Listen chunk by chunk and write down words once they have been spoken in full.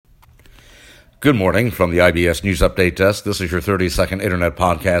Good morning from the IBS News Update Desk. This is your 30-second Internet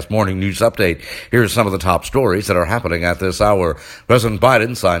Podcast Morning News Update. Here's some of the top stories that are happening at this hour. President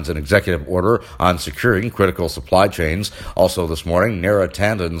Biden signs an executive order on securing critical supply chains. Also this morning, Neera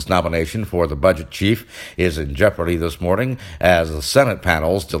Tanden's nomination for the budget chief is in jeopardy this morning as the Senate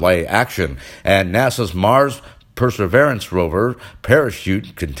panels delay action. And NASA's Mars Perseverance rover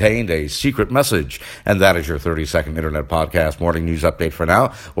parachute contained a secret message. And that is your 30-second Internet Podcast Morning News Update for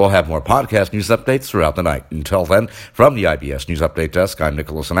now. We'll have more podcast news updates throughout the night. Until then, from the IBS News Update Desk, I'm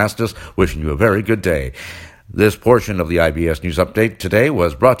Nicholas Anastas, wishing you a very good day. This portion of the IBS News Update today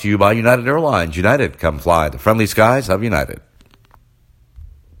was brought to you by United Airlines. United, come fly the friendly skies of United.